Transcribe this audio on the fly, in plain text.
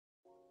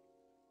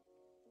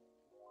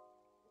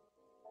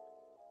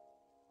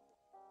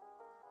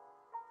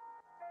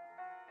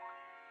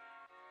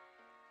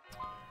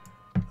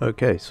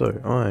Okay, so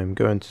I'm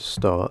going to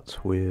start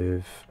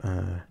with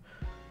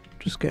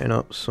just getting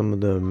up some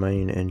of the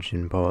main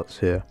engine parts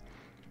here.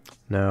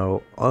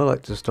 Now, I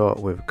like to start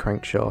with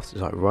crankshafts.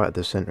 It's like right at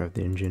the center of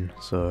the engine,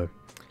 so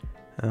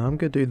I'm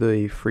going to do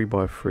the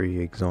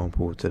 3x3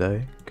 example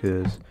today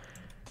because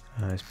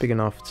it's big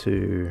enough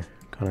to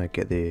kind of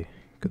get the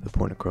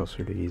point across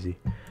really easy.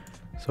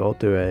 So I'll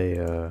do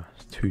a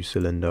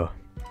 2-cylinder.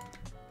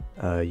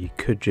 You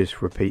could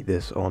just repeat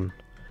this on,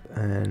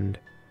 and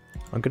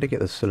I'm going to get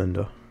the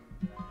cylinder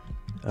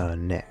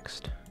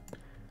next.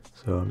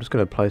 So I'm just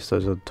going to place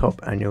those on the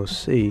top, and you'll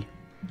see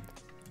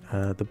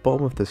the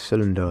bottom of the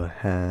cylinder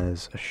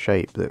has a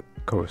shape that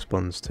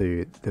corresponds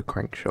to the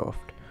crankshaft.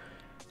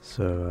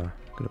 So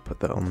I'm going to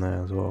put that on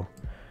there as well.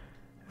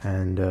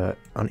 And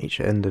on each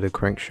end of the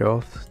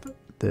crankshaft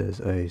there's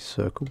a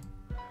circle,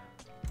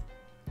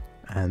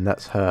 and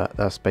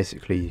that's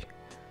basically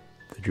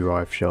the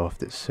drive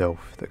shaft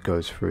itself that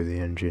goes through the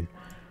engine.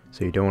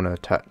 So you don't want to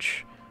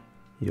attach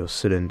your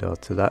cylinder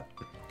to that,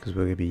 because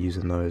we're going to be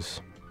using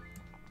those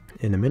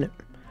in a minute.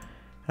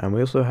 And we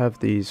also have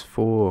these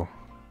 4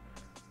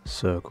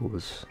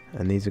 circles,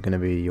 and these are going to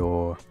be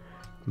your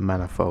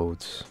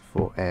manifolds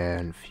for air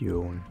and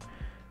fuel and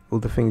all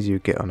the things you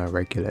get on a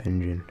regular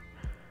engine.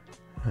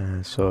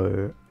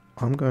 So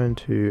I'm going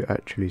to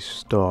actually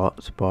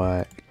start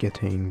by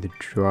getting the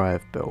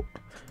drive belt,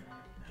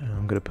 and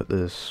I'm going to put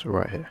this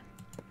right here.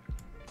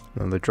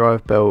 Now the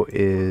drive belt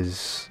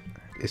it's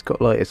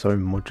got like its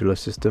own modular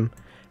system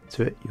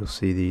to it. You'll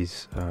see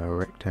these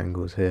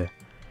rectangles here,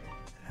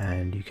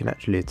 and you can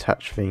actually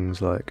attach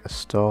things like a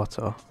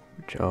starter,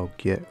 which I'll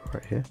get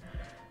right here.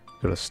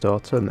 Got a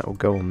starter, and that will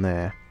go on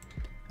there,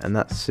 and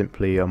that's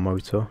simply a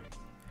motor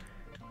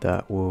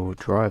that will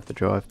drive the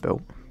drive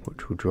belt,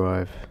 which will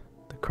drive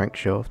the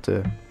crankshaft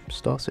to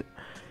start it.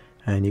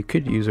 And you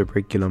could use a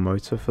regular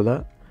motor for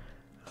that,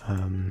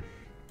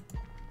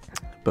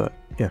 but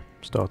yeah,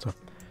 starter.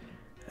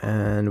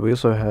 And we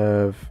also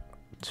have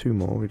 2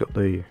 more. We've got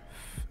the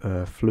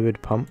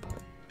fluid pump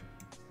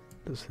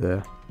that's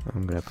there.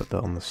 I'm going to put that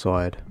on the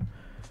side,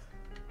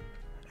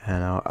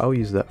 and I'll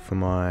use that for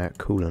my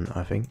coolant,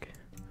 I think.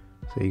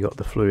 So you got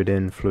the fluid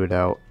in, fluid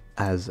out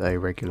as a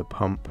regular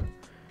pump,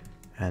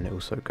 and it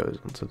also goes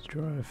onto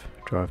the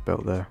drive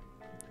belt there.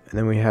 And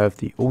then we have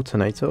the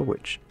alternator,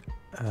 which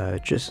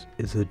just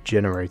is a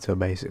generator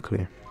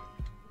basically.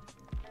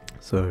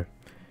 So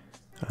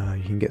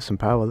you can get some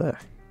power there.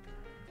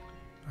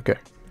 Okay,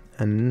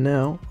 and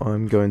now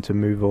I'm going to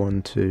move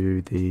on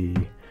to the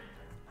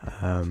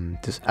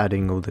just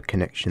adding all the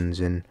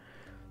connections in.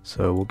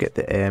 So we'll get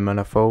the air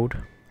manifold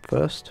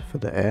first for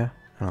the air,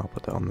 and I'll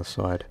put that on the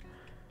side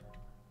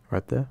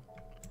right there.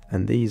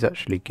 And these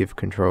actually give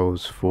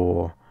controls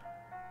for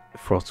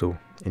throttle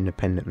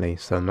independently,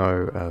 so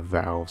no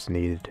valves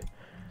needed,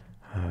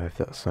 if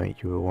that's something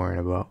you were worrying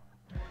about.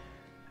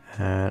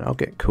 And I'll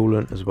get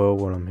coolant as well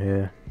while I'm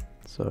here.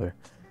 So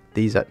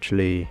these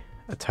actually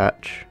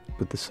attach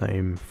with the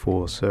same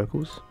 4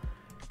 circles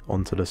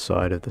onto the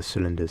side of the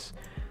cylinders.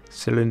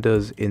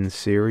 Cylinders in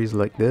series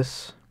like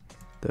this,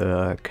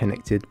 they're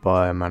connected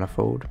by a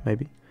manifold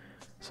maybe.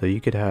 So you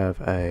could have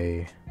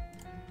a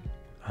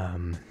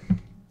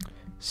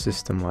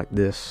system like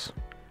this,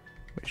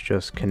 which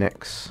just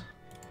connects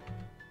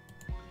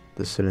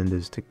the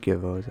cylinders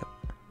together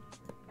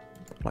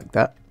like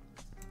that,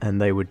 and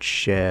they would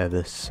share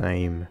the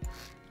same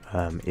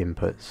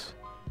inputs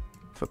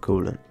for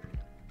coolant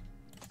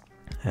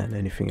and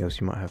anything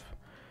else you might have.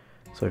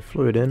 So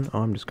fluid in,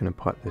 I'm just going to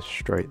pipe this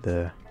straight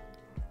there.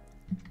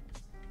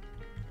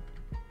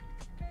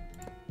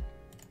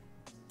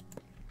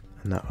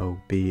 And that will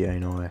be a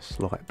nice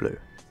light blue.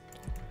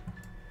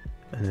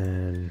 And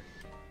then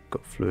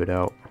got fluid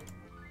out,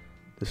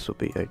 this will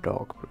be a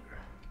dark blue.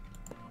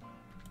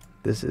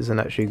 This isn't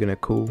actually going to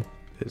cool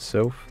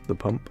itself, the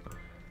pump,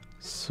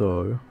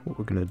 so what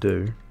we're going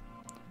to do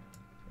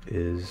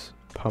is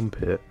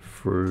pump it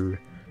through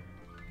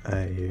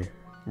a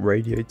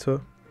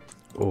radiator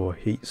or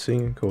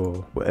heatsink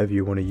or whatever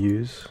you want to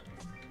use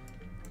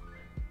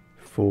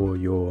for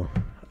your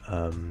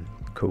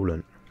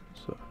coolant.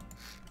 So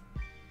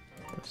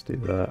let's do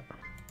that.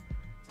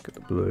 Get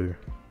the blue.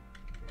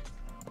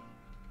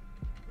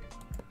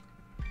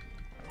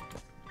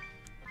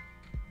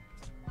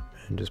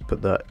 And just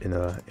put that in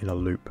a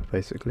loop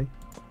basically.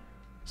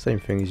 Same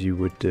thing as you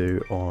would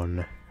do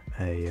on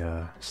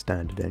a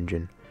standard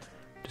engine.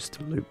 Just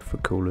a loop for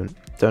coolant.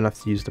 Don't have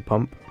to use the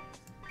pump.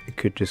 It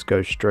could just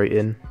go straight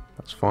in.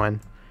 That's fine.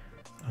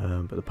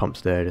 But the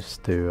pump's there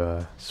just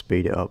to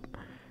speed it up.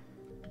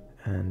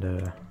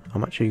 And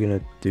I'm actually going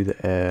to do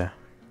the air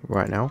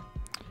right now.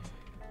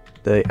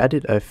 They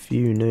added a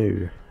few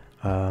new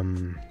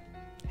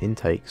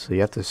intakes. So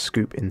you have to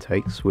scoop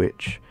intakes,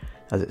 which,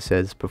 as it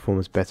says,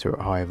 performs better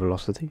at higher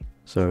velocity.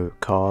 So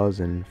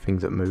cars and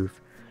things that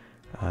move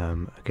are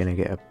going to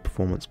get a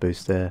performance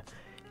boost there.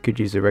 You could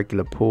use a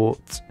regular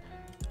port,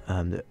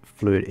 the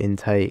fluid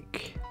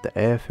intake, the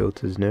air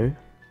filter's new,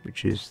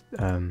 which is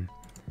the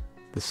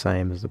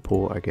same as the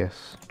port, I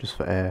guess, just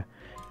for air.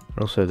 And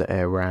also the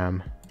air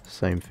ram,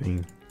 same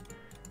thing,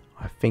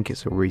 I think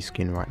it's a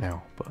reskin right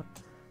now, but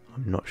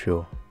I'm not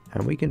sure.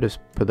 And we can just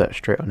put that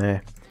straight on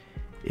air.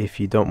 If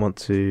you don't want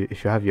to,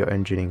 if you have your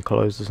engine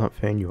enclosed or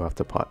something, you have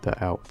to pipe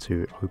that out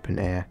to open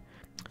air.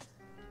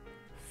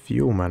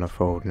 Fuel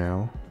manifold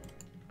now,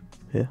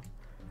 here,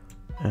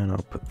 and I'll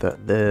put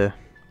that there,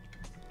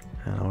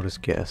 and I'll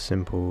just get a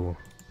simple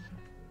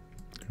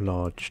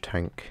large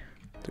tank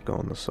to go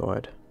on the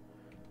side.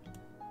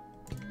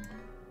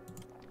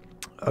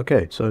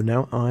 Okay, so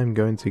now I'm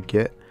going to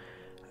get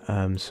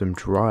some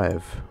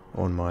drive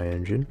on my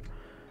engine.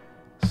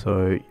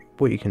 So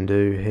what you can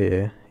do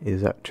here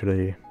is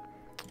actually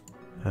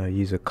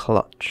use a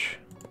clutch.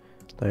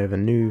 They have a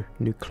new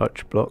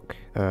clutch block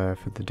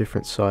for the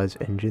different size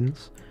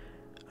engines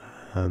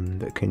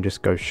that can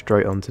just go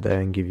straight onto there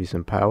and give you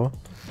some power.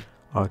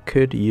 I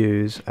could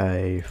use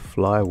a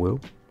flywheel,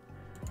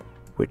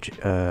 which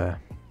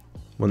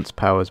once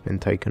power has been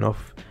taken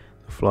off,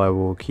 the flywheel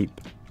will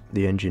keep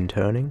the engine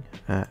turning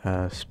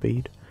at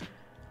speed.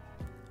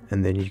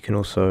 And then you can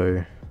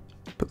also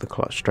put the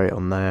clutch straight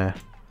on there,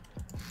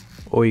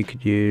 or you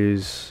could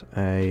use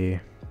a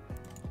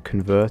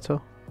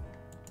converter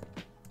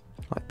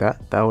like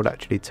that. That would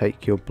actually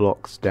take your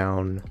blocks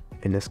down,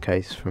 in this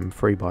case from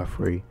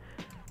 3x3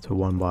 to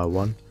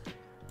 1x1. You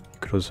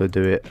could also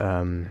do it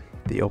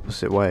the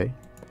opposite way,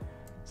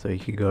 so you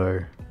could go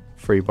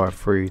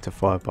 3x3 to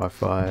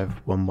 5x5,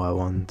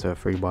 1x1 to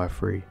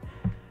 3x3,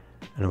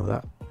 and all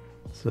that.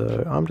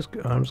 So I'm just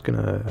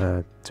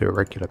gonna do a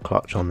regular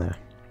clutch on there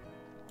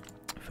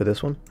for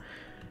this one,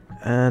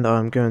 and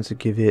I'm going to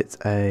give it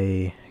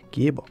a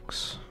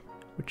gearbox,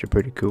 which are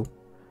pretty cool.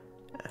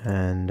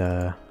 And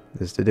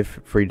there's the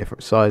three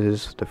different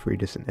sizes, the 3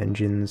 different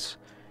engines.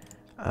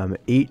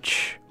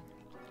 Each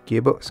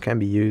gearbox can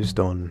be used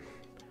on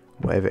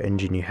whatever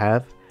engine you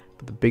have,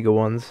 but the bigger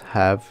ones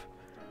have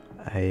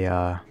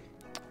a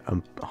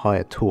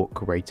higher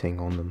torque rating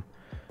on them,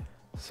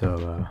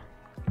 so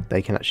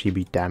they can actually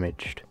be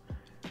damaged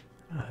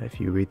if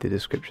you read the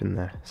description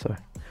there. So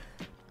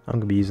I'm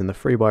going to be using the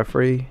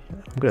 3x3.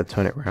 I'm going to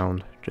turn it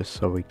around just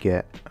so we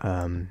get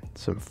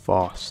some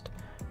fast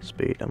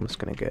speed. I'm just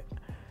going to get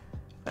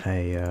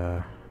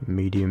a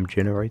medium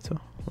generator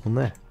on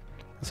there.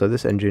 So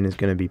this engine is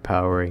going to be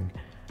powering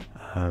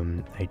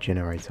a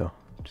generator,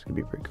 which is going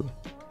to be pretty cool.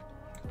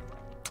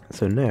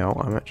 So now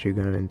I'm actually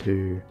going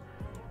to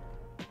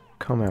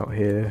come out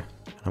here,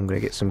 and I'm going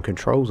to get some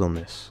controls on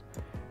this.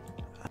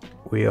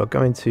 We are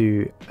going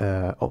to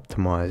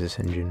optimize this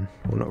engine,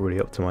 well, not really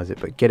optimize it,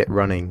 but get it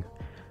running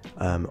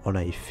on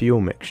a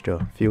fuel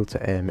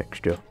to air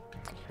mixture.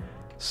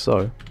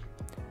 So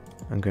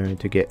I'm going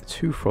to get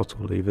 2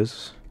 throttle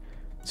levers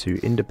to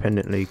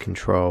independently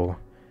control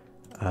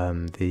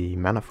the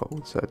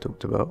manifolds that I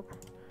talked about,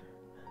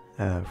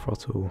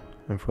 throttle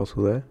and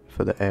throttle there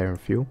for the air and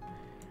fuel.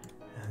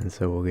 And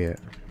so we'll get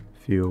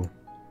fuel,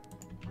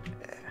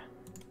 air,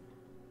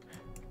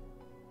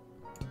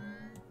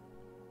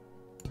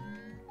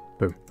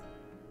 boom.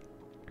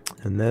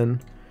 And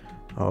then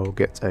I'll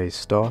get a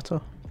starter.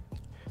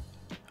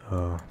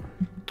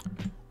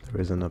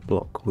 There isn't a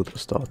block with a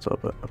starter,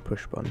 but a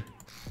push button,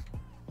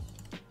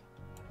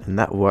 and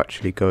that will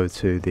actually go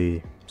to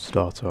the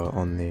starter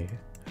on the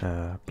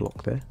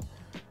block there.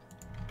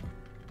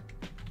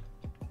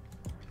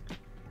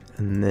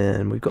 And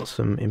then we've got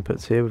some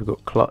inputs here. We've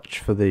got clutch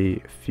for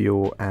the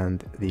fuel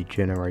and the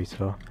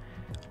generator.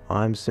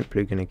 I'm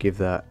simply going to give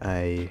that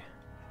a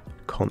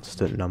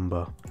constant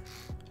number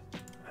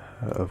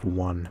of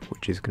 1,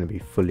 which is going to be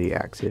fully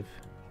active.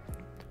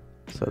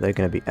 So they're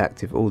going to be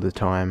active all the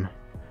time.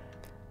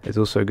 There's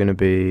also going to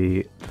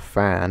be the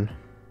fan,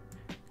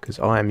 because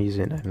I am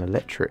using an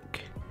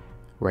electric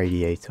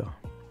radiator,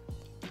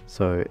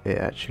 so it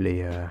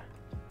actually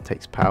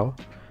takes power.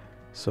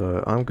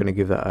 So I'm going to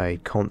give that a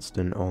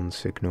constant on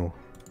signal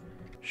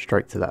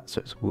straight to that,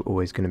 so it's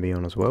always going to be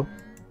on as well.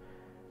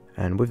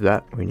 And with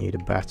that we need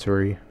a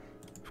battery,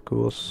 of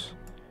course,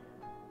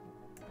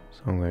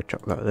 so I'm going to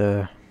chuck that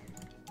there.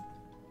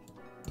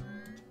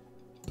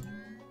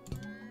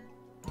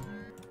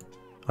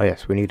 Oh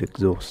yes, we need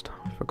exhaust,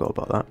 I forgot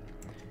about that.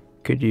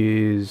 Could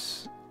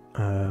use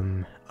a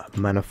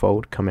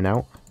manifold coming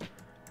out,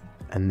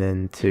 and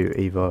then to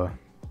either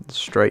the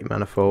straight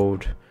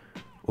manifold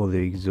or the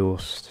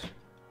exhaust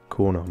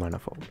corner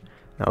manifold.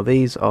 Now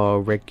these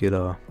are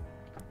regular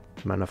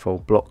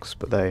manifold blocks,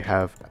 but they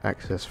have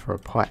access for a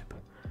pipe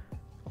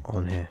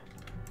on here,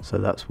 so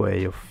that's where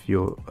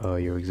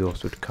your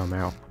exhaust would come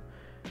out.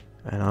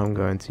 And I'm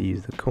going to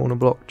use the corner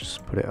block,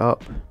 just put it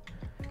up,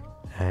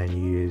 and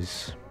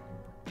use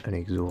an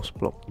exhaust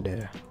block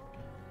there.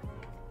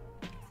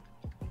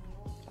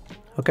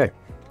 Okay,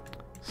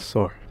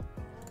 so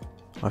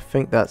I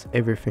think that's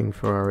everything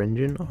for our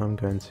engine. I'm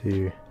going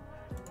to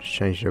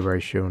change the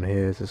ratio on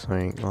here to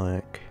something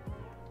like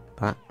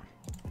that,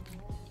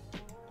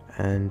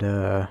 and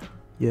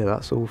yeah,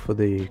 that's all for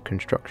the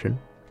construction.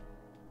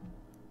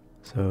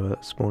 So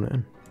let's spawn it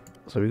in.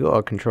 So we've got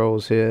our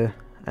controls here,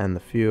 and the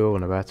fuel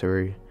and the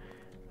battery,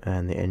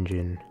 and the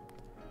engine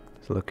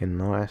is looking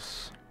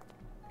nice.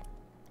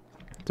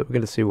 So we're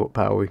going to see what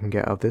power we can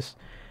get out of this.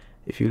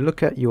 If you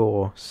look at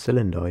your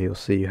cylinder, you'll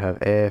see you have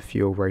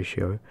air-fuel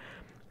ratio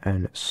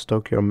and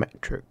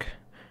stoichiometric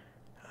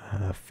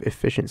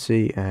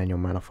efficiency and your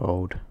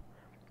manifold.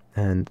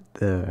 And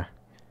the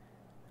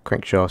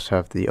crankshafts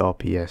have the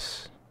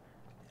RPS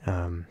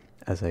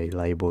as a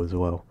label as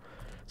well.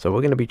 So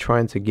we're going to be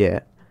trying to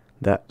get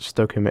that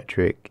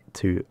stoichiometric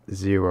to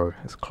 0,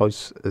 as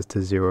close as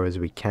to 0 as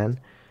we can,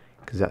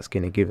 because that's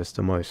going to give us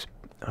the most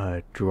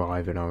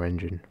drive in our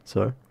engine.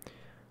 So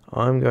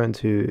I'm going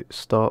to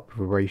start with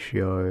a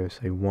ratio,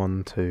 say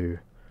 1 to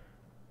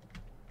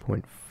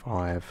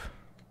 0.5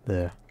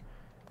 there,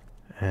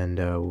 and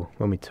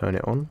when we turn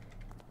it on,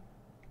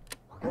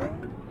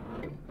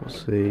 we'll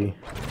see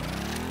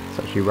it's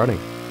actually running.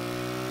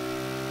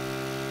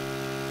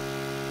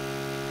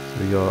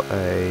 So we got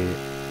a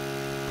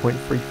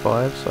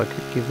 0.35, so I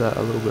could give that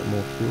a little bit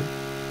more fuel,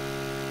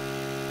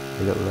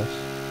 a little less.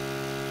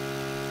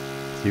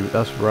 See,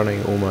 that's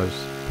running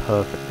almost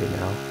perfectly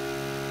now,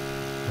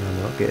 and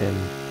I'm not getting,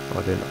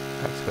 I didn't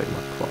activate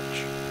my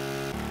clutch.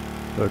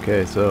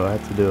 Okay, so I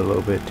had to do a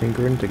little bit of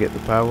tinkering to get the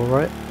power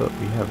right, but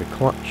we have a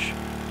clutch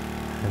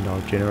and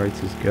our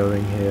generator's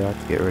going here. I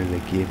had to get rid of the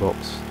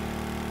gearbox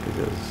because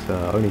it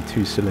was only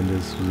 2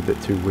 cylinders, was a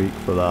bit too weak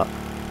for that.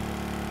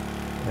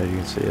 As you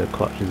can see, the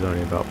clutch is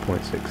only about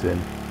 0.6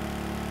 in.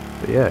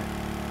 But yeah,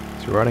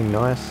 it's running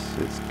nice.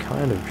 It's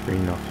kind of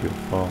draining our fuel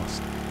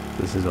fast.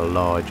 This is a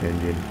large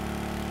engine.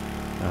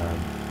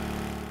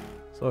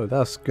 So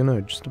that's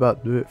gonna just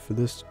about do it for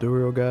this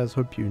tutorial, guys.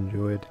 Hope you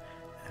enjoyed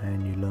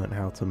and you learned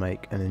how to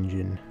make an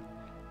engine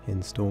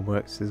in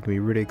Stormworks. It's gonna be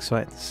really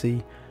exciting to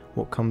see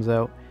what comes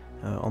out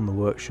on the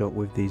workshop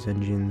with these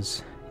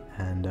engines,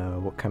 and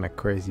what kind of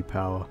crazy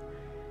power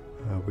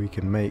we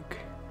can make.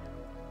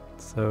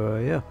 So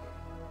yeah,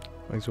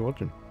 thanks for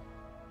watching.